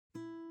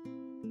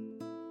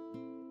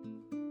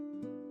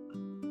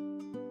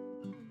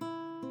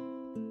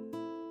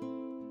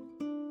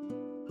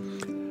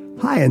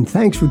Hi, and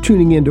thanks for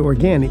tuning in to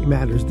Organic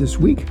Matters this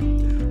week.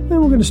 And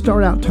we're going to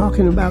start out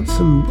talking about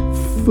some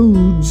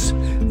foods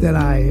that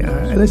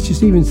let's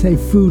just even say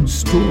food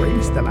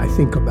stories that I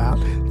think about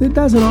that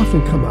doesn't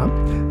often come up.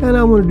 And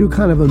I want to do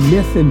kind of a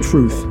myth and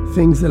truth,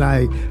 things that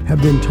I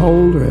have been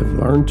told or have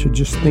learned to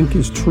just think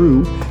is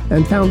true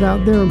and found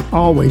out they're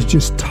always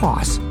just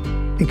toss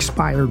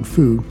expired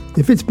food.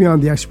 If it's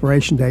beyond the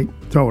expiration date,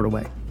 throw it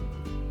away.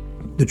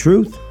 The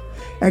truth?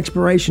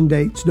 Expiration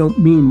dates don't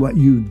mean what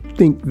you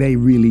think they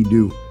really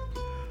do.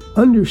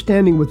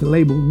 Understanding what the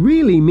label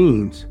really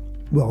means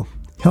will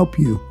help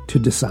you to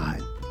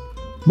decide.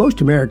 Most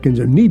Americans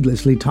are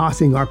needlessly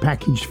tossing our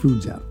packaged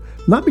foods out,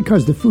 not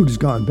because the food has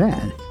gone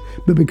bad,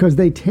 but because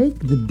they take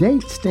the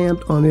date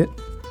stamped on it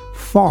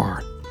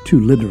far too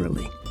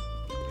literally.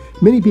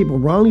 Many people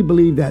wrongly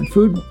believe that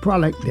food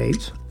product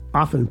dates,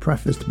 often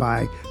prefaced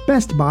by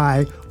best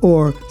by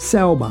or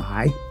sell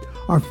by,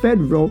 are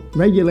federal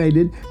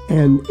regulated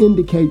and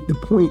indicate the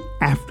point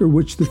after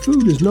which the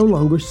food is no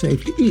longer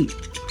safe to eat.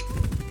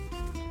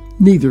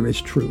 Neither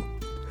is true.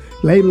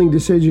 Labeling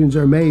decisions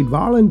are made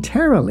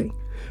voluntarily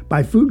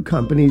by food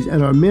companies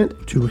and are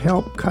meant to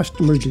help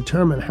customers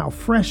determine how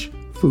fresh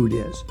food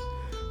is.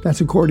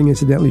 That's according,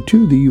 incidentally,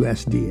 to the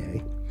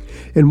USDA.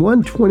 In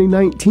one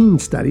 2019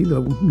 study,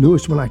 the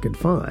newest one I could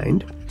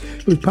find,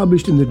 it was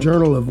published in the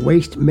Journal of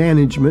Waste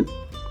Management.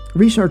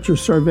 Researchers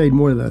surveyed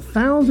more than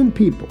 1,000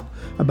 people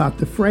about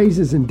the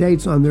phrases and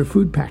dates on their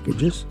food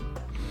packages.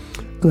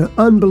 An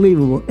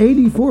unbelievable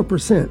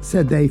 84%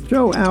 said they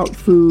throw out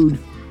food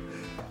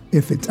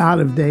if it's out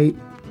of date,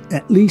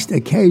 at least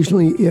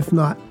occasionally, if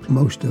not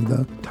most of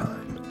the time.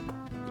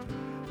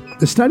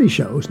 The study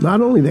shows not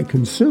only that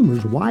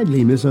consumers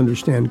widely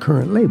misunderstand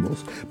current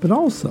labels, but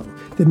also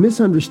that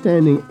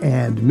misunderstanding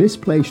and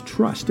misplaced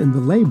trust in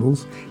the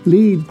labels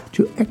lead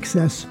to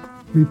excess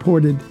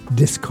reported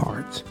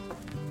discards.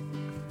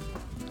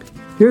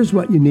 Here's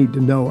what you need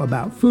to know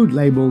about food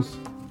labels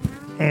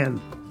and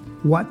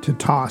what to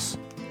toss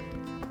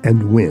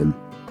and when.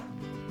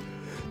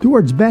 The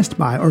words best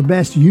by or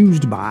best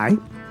used by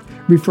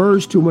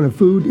refers to when a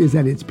food is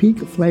at its peak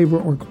flavor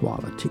or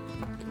quality.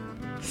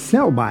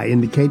 Sell by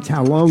indicates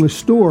how long a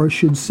store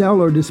should sell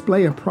or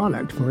display a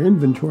product for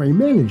inventory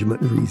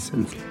management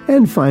reasons.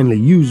 And finally,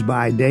 use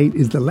by date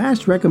is the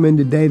last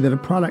recommended day that a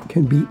product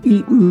can be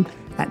eaten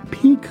at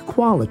peak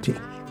quality.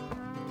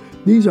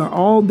 These are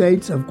all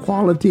dates of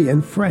quality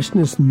and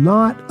freshness,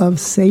 not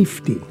of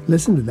safety.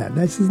 Listen to that.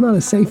 This is not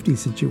a safety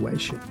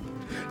situation.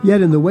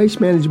 Yet in the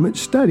waste management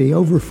study,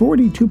 over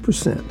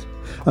 42%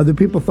 of the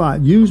people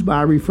thought use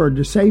by referred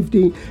to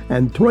safety,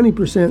 and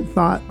 20%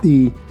 thought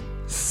the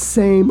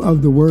same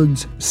of the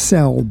words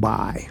sell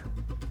by.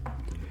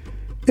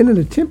 In an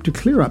attempt to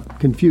clear up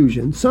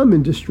confusion, some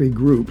industry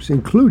groups,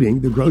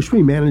 including the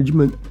Grocery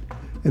Management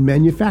and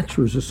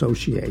Manufacturers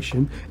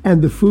Association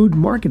and the Food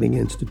Marketing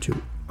Institute,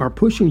 are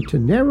pushing to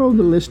narrow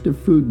the list of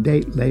food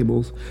date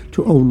labels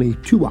to only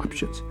two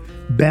options.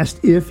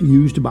 Best if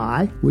used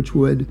by, which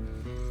would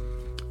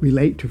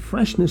relate to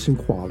freshness and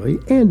quality,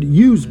 and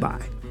use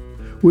by,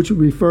 which would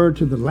refer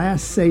to the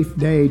last safe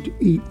day to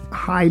eat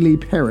highly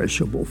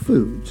perishable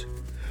foods.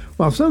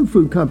 While some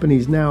food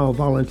companies now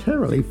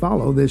voluntarily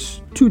follow this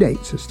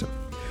two-date system,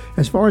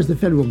 as far as the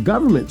federal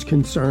government's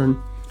concerned,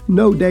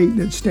 no date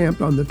that's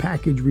stamped on the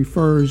package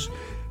refers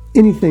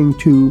anything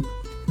to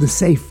the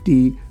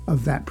safety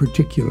of that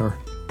particular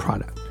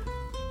product.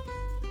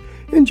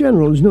 In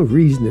general, there's no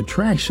reason to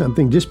trash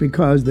something just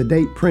because the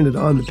date printed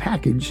on the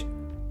package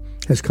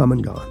has come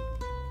and gone.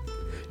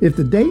 If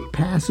the date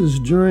passes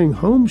during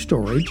home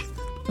storage,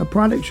 a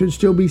product should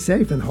still be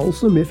safe and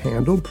wholesome if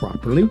handled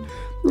properly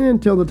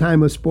until the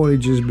time of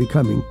spoilage is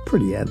becoming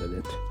pretty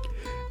evident.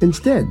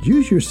 Instead,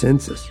 use your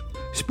senses.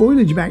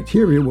 Spoilage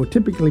bacteria will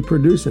typically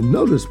produce a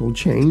noticeable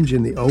change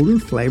in the odor,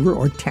 flavor,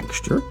 or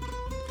texture.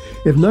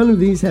 If none of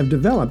these have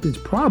developed, it's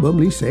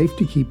probably safe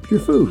to keep your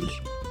food.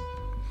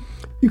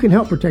 You can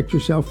help protect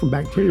yourself from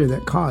bacteria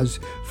that cause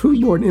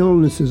foodborne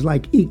illnesses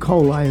like E.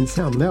 coli and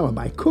Salmonella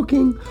by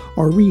cooking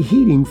or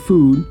reheating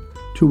food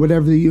to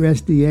whatever the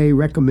USDA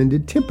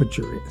recommended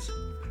temperature is.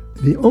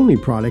 The only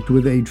product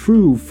with a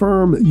true,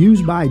 firm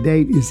use-by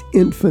date is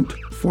infant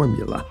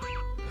formula.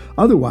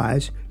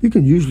 Otherwise, you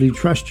can usually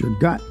trust your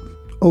gut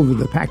over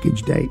the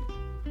package date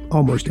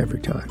almost every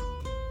time.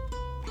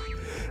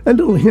 A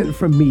little hint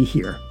from me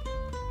here.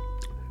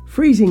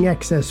 Freezing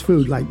excess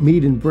food like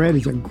meat and bread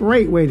is a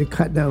great way to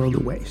cut down on the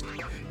waste.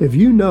 If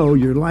you know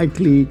you're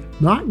likely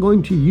not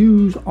going to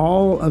use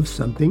all of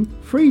something,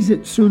 freeze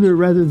it sooner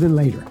rather than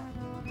later.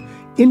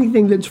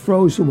 Anything that's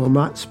frozen will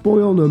not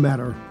spoil no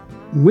matter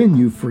when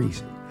you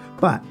freeze it.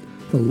 But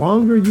the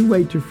longer you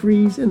wait to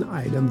freeze an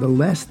item, the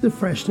less the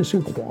freshness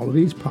and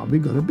quality is probably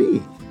going to be.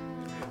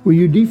 When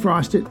you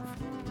defrost it,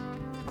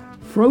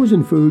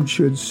 frozen food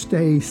should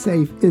stay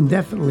safe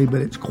indefinitely,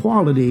 but its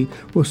quality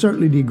will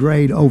certainly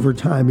degrade over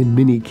time in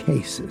many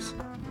cases.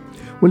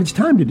 When it's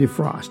time to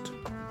defrost,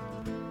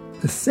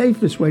 the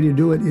safest way to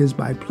do it is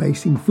by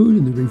placing food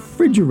in the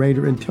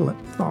refrigerator until it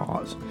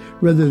thaws,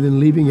 rather than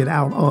leaving it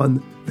out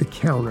on the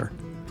counter.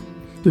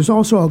 There's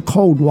also a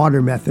cold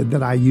water method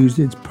that I use.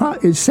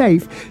 It's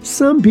safe.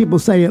 Some people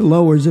say it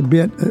lowers a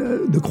bit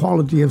the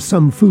quality of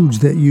some foods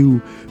that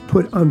you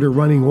put under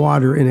running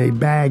water in a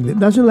bag that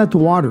doesn't let the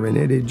water in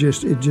it. It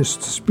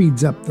just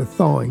speeds up the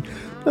thawing.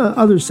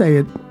 Others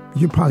say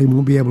you probably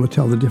won't be able to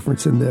tell the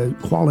difference in the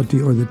quality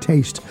or the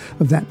taste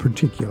of that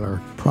particular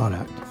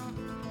product.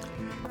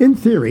 In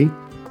theory,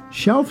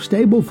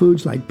 shelf-stable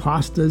foods like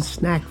pastas,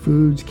 snack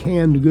foods,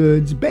 canned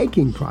goods,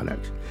 baking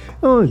products,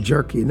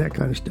 jerky and that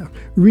kind of stuff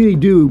really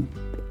do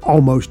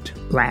almost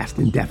last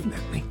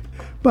indefinitely.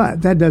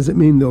 But that doesn't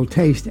mean they'll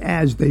taste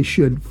as they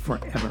should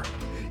forever.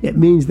 It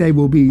means they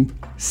will be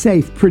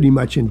safe pretty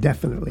much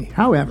indefinitely.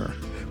 However,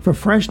 for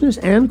freshness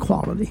and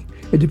quality,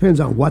 it depends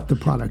on what the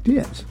product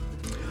is.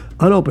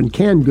 Unopened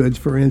canned goods,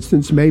 for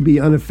instance, may be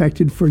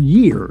unaffected for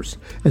years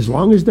as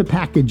long as the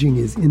packaging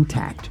is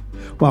intact,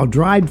 while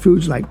dried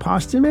foods like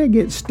pasta may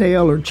get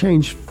stale or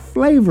change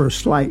flavor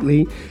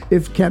slightly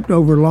if kept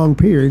over long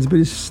periods, but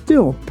is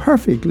still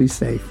perfectly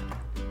safe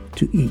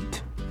to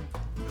eat.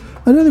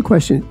 Another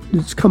question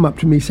that's come up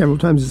to me several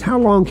times is how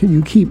long can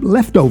you keep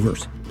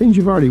leftovers, things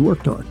you've already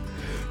worked on?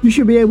 You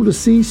should be able to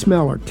see,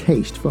 smell, or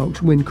taste,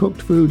 folks, when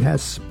cooked food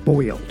has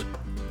spoiled.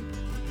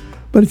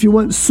 But if you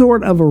want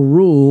sort of a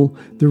rule,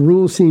 the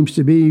rule seems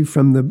to be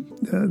from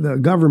the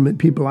government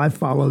people I've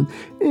followed,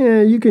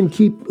 you can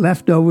keep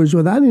leftovers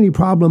without any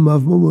problem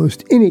of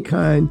almost any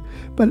kind,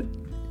 but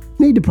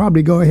need to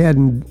probably go ahead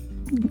and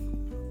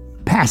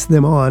pass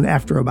them on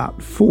after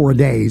about 4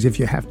 days if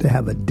you have to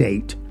have a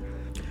date.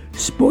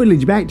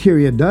 Spoilage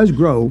bacteria does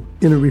grow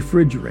in a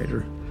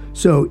refrigerator,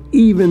 so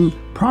even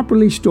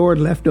properly stored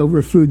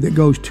leftover food that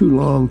goes too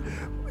long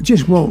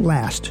just won't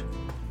last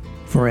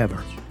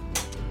forever.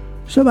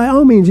 So by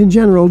all means, in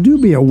general, do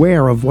be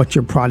aware of what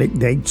your product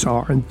dates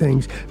are and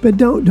things, but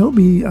don't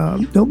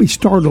be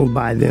startled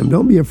by them.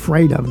 Don't be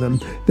afraid of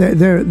them.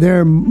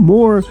 They're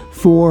more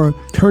for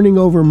turning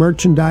over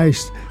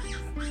merchandise.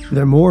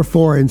 They're more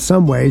for, in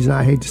some ways, and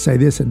I hate to say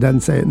this, it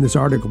doesn't say it in this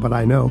article, but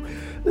I know,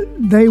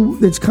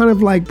 it's kind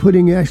of like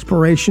putting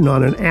expiration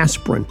on an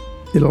aspirin.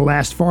 It'll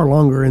last far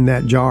longer in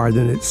that jar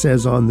than it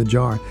says on the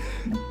jar.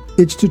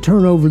 It's to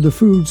turn over the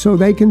food so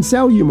they can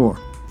sell you more.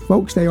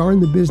 Folks, they are in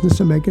the business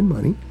of making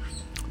money.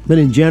 But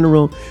in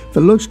general, if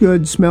it looks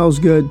good, smells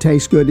good,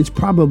 tastes good, it's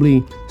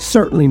probably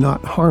certainly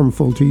not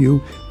harmful to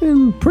you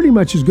and pretty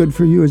much as good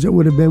for you as it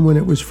would have been when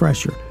it was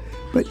fresher,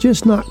 but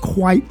just not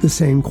quite the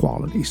same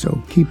quality,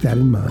 so keep that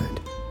in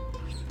mind.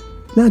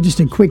 Now just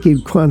a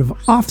quickie, kind of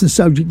off the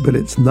subject, but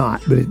it's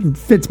not, but it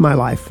fits my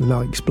life, and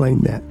I'll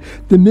explain that.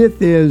 The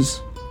myth is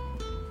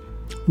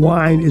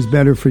wine is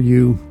better for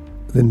you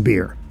than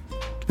beer.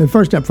 And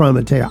first up front, I'm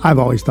going to tell you, I've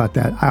always thought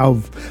that.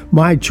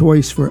 My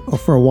choice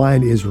for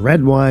wine is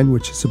red wine,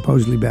 which is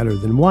supposedly better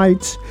than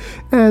whites.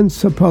 And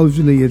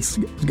supposedly it's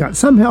got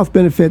some health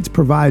benefits,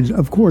 provided,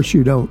 of course,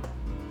 you don't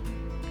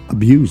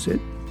abuse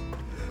it.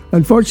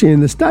 Unfortunately,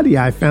 in the study,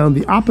 I found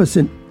the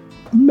opposite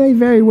may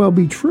very well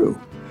be true.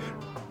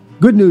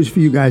 Good news for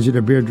you guys that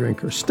are beer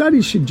drinkers.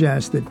 Studies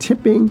suggest that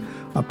tipping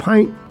a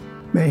pint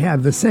may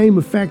have the same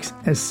effects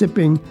as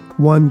sipping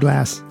one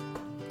glass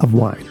of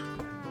wine.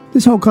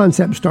 This whole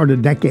concept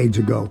started decades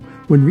ago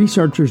when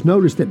researchers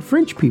noticed that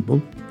French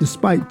people,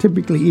 despite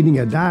typically eating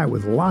a diet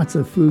with lots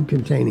of food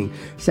containing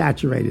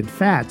saturated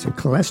fats and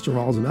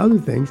cholesterols and other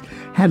things,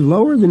 had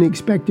lower than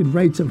expected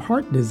rates of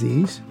heart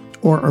disease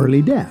or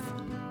early death.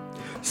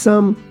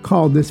 Some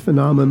called this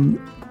phenomenon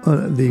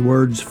the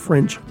words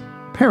French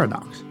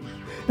paradox,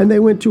 and they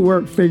went to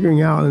work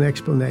figuring out an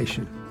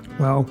explanation.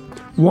 Well,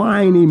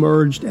 wine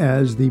emerged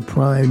as the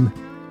prime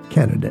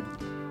candidate.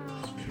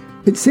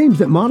 It seems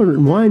that moderate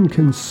wine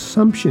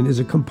consumption is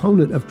a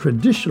component of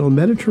traditional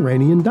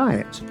Mediterranean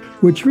diets,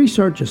 which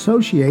research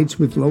associates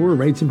with lower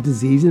rates of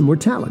disease and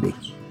mortality.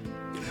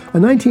 A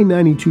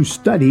 1992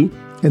 study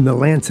in The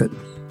Lancet,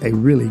 a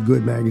really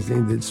good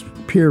magazine that's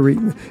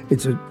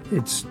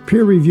it's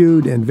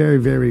peer-reviewed and very,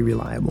 very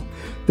reliable.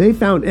 They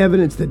found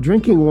evidence that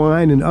drinking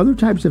wine and other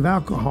types of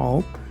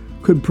alcohol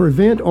could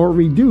prevent or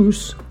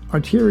reduce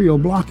arterial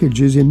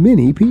blockages in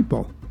many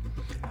people.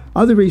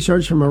 Other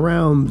research from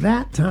around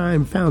that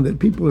time found that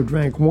people who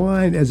drank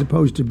wine as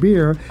opposed to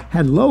beer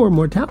had lower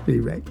mortality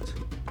rates.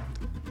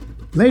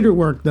 Later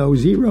work, though,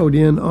 zeroed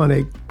in on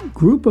a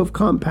group of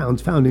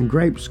compounds found in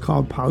grapes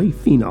called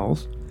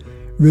polyphenols,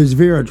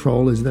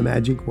 resveratrol is the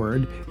magic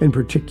word in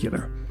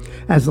particular,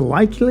 as the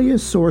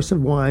likeliest source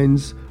of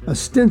wine's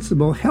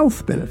ostensible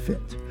health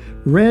benefits.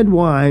 Red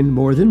wine,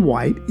 more than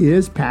white,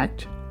 is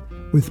packed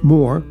with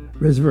more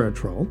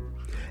resveratrol,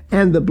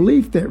 and the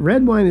belief that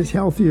red wine is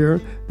healthier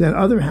than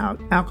other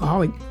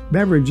alcoholic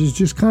beverages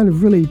just kind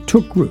of really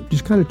took root,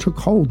 just kind of took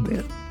hold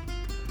then.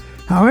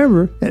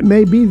 However, it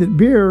may be that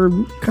beer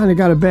kind of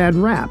got a bad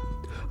rap.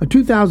 A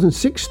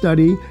 2006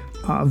 study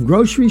of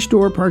grocery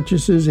store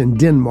purchases in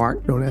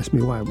Denmark, don't ask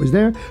me why it was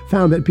there,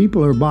 found that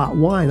people who bought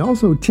wine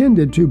also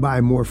tended to buy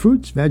more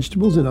fruits,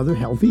 vegetables, and other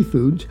healthy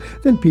foods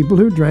than people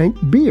who drank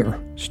beer.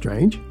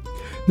 Strange.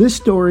 This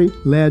story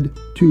led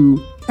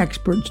to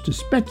experts to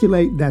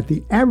speculate that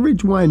the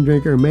average wine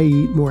drinker may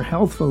eat more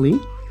healthfully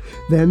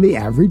than the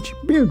average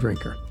beer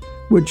drinker,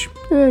 which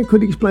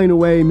could explain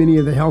away many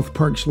of the health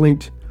perks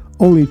linked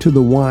only to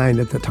the wine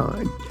at the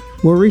time.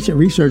 More recent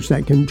research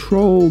that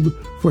controlled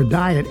for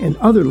diet and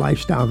other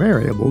lifestyle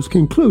variables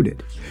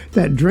concluded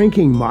that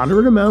drinking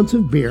moderate amounts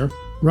of beer,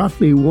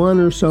 roughly 1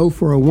 or so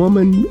for a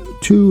woman,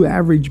 2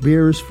 average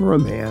beers for a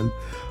man,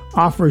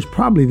 offers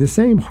probably the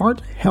same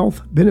heart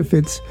health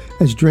benefits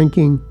as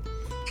drinking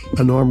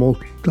a normal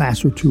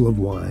glass or 2 of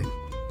wine.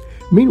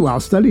 Meanwhile,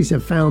 studies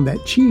have found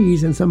that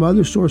cheese and some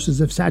other sources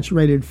of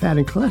saturated fat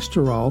and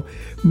cholesterol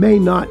may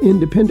not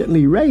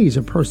independently raise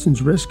a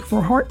person's risk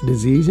for heart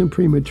disease and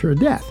premature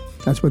death.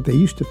 That's what they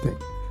used to think.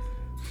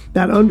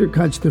 That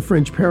undercuts the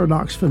French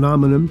paradox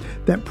phenomenon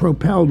that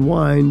propelled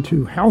wine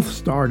to health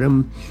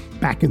stardom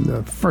back in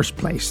the first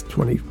place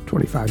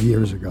 25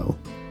 years ago.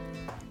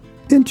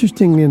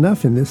 Interestingly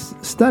enough, in this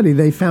study,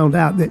 they found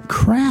out that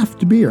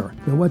craft beer,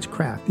 now what's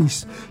craft?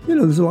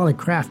 There's a lot of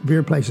craft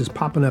beer places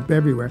popping up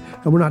everywhere.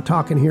 And we're not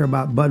talking here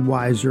about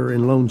Budweiser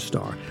and Lone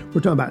Star. We're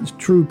talking about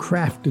true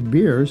crafted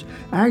beers.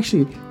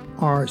 Actually,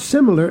 are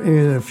similar and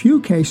in a few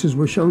cases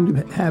were shown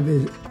to have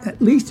at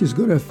least as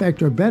good an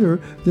effect or better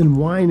than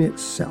wine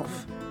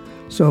itself.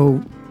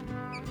 So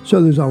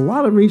there's a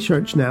lot of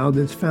research now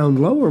that's found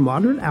low or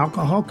moderate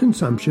alcohol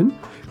consumption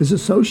is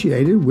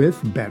associated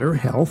with better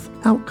health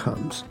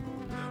outcomes.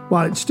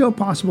 While it's still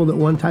possible that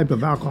one type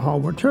of alcohol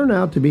will turn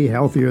out to be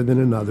healthier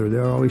than another,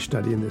 they're always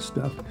studying this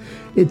stuff.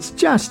 It's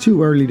just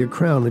too early to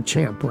crown a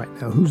champ right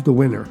now. Who's the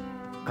winner?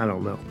 I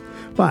don't know.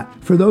 But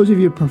for those of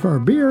you who prefer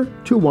beer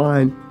to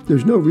wine,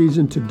 there's no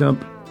reason to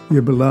dump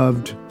your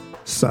beloved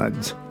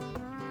suds.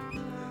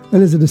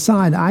 And as an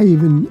aside,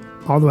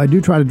 although I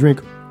do try to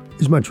drink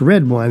as much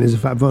red wine as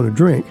if I want to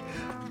drink,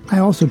 I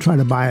also try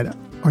to buy it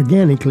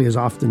organically as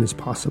often as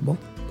possible.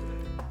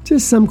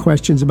 Just some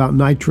questions about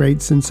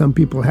nitrates, and some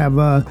people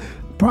have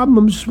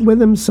problems with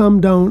them, some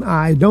don't.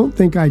 I don't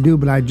think I do,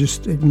 but I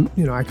just,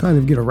 I kind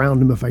of get around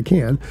them if I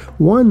can.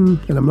 One,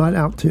 and I'm not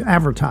out to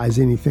advertise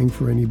anything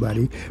for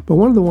anybody, but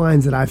one of the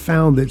wines that I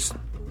found that's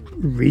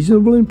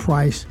reasonable in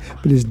price,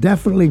 but is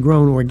definitely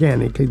grown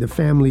organically, the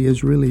family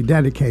is really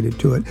dedicated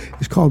to it,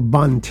 is called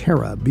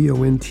Bonterra,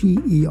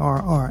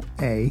 Bonterra.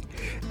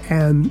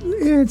 And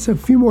it's a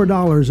few more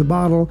dollars a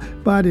bottle,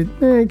 but it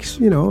makes,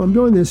 I'm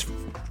doing this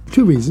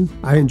 2 reasons.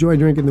 I enjoy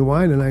drinking the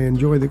wine, and I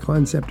enjoy the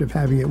concept of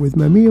having it with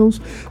my meals,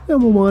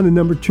 number 1. And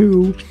number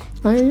 2,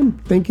 I am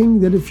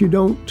thinking that if you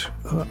don't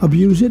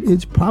abuse it,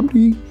 it's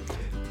probably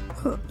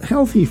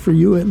healthy for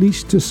you, at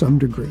least to some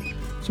degree.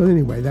 So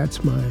anyway,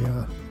 that's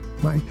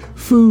my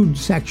food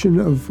section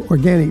of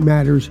Organic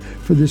Matters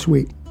for this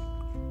week.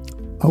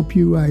 Hope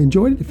you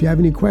enjoyed it. If you have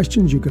any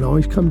questions, you can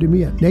always come to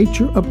me at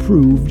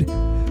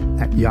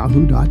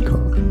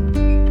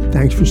natureapproved@yahoo.com.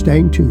 Thanks for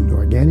staying tuned to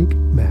Organic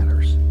Matters.